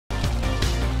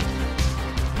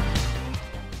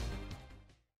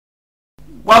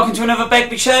Welcome to another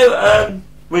Begbies show.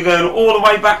 We're going all the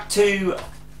way back to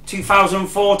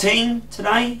 2014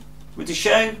 today with the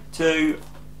show, to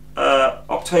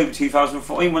October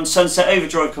 2014 when Sunset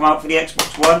Overdrive come out for the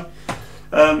Xbox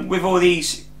One. With all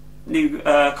these new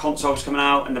consoles coming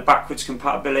out and the backwards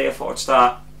compatibility, I thought I'd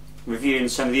start reviewing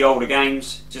some of the older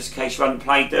games just in case you hadn't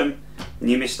played them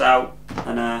and you missed out,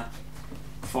 and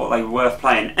thought they were worth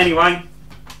playing. Anyway,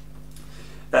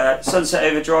 Sunset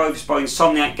Overdrive is by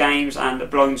Insomniac Games and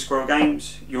Blind Squirrel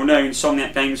Games. You'll know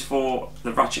Insomniac Games for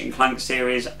the Ratchet and Clank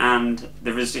series and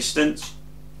the Resistance,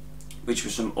 which were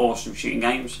some awesome shooting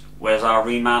games. Where's our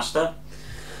remaster?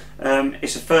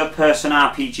 It's a third-person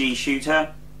RPG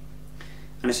shooter,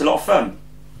 and it's a lot of fun.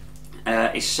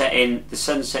 It's set in the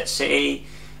Sunset City,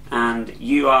 and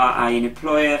you are an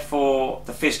employer for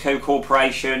the Fisco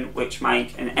Corporation, which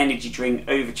make an energy drink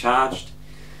Overcharged.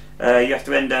 You have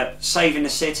to end up saving the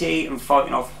city and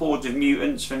fighting off hordes of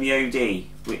mutants from the OD,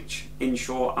 which in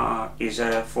short is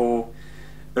for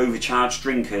overcharged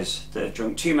drinkers that have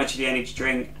drunk too much of the energy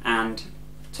drink and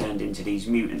turned into these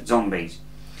mutant zombies.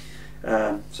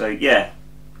 So yeah,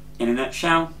 in a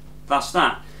nutshell, that's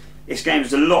that. This game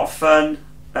is a lot of fun.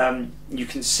 You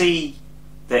can see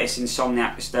that it's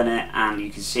Insomniac that's done it, and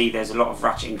you can see there's a lot of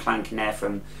Ratchet and Clank in there,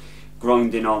 from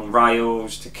grinding on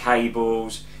rails to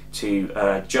cables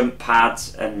to jump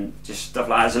pads and just stuff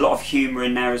like that. There's a lot of humour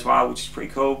in there as well, which is pretty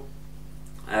cool.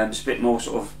 It's a bit more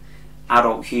sort of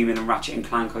adult humour than Ratchet and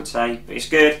Clank, I'd say, but it's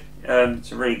good.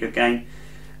 It's a really good game,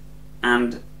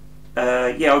 and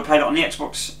yeah, I played it on the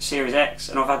Xbox Series X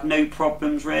and I've had no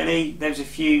problems really. There's a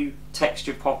few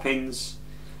texture pop-ins,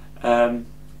 and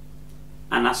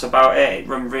that's about it. It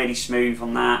ran really smooth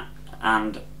on that,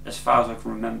 and as far as I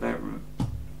can remember,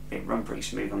 it ran pretty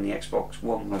smooth on the Xbox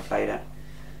One when I played it.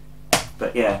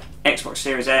 But yeah, Xbox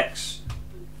Series X,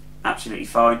 absolutely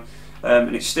fine,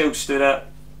 and it still stood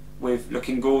up with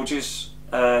looking gorgeous.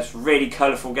 It's a really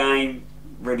colourful game,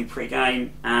 really pretty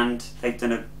game, and they've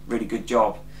done a really good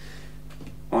job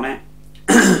on it.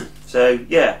 So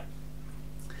yeah,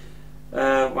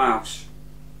 wow,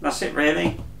 that's it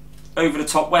really. Over the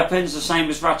top weapons, the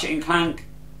same as Ratchet and Clank,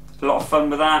 a lot of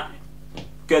fun with that.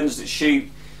 Guns that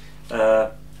shoot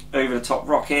over the top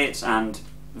rockets and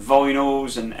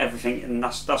vinyls and everything, and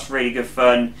that's really good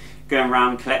fun. Going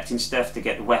around collecting stuff to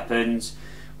get the weapons,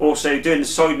 also doing the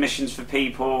side missions for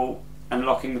people,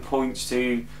 unlocking the points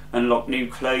to unlock new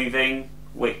clothing,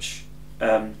 which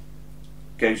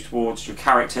goes towards your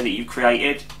character that you've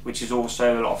created, which is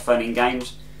also a lot of fun in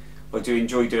games. I do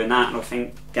enjoy doing that, and I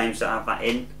think games that have that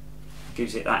in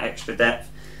gives it that extra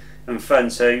depth and fun.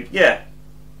 So yeah,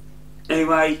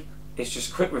 anyway, it's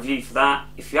just a quick review for that.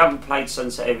 If you haven't played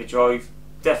Sunset Overdrive,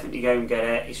 definitely go and get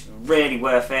it. It's really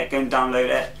worth it. Go and download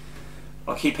it.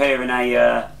 I keep hearing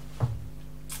a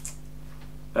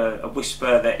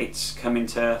whisper that it's coming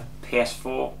to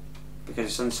PS4 because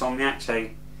it's Insomniac, so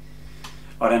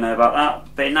I don't know about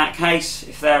that. But in that case,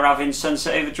 if they're having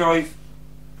Sunset Overdrive,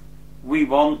 we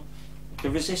want the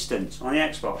Resistance on the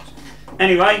Xbox.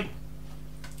 Anyway,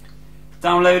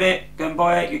 download it, go and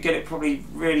buy it. You get it probably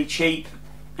really cheap,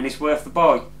 and it's worth the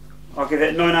buy. I'll give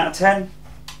it a 9 out of 10.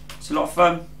 It's a lot of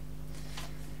fun.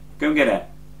 Go and get it.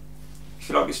 If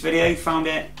you like this video, found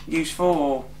it useful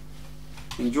or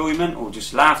enjoyment, or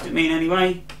just laughed at me in any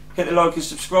way, hit the like and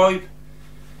subscribe,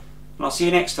 and I'll see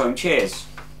you next time. Cheers.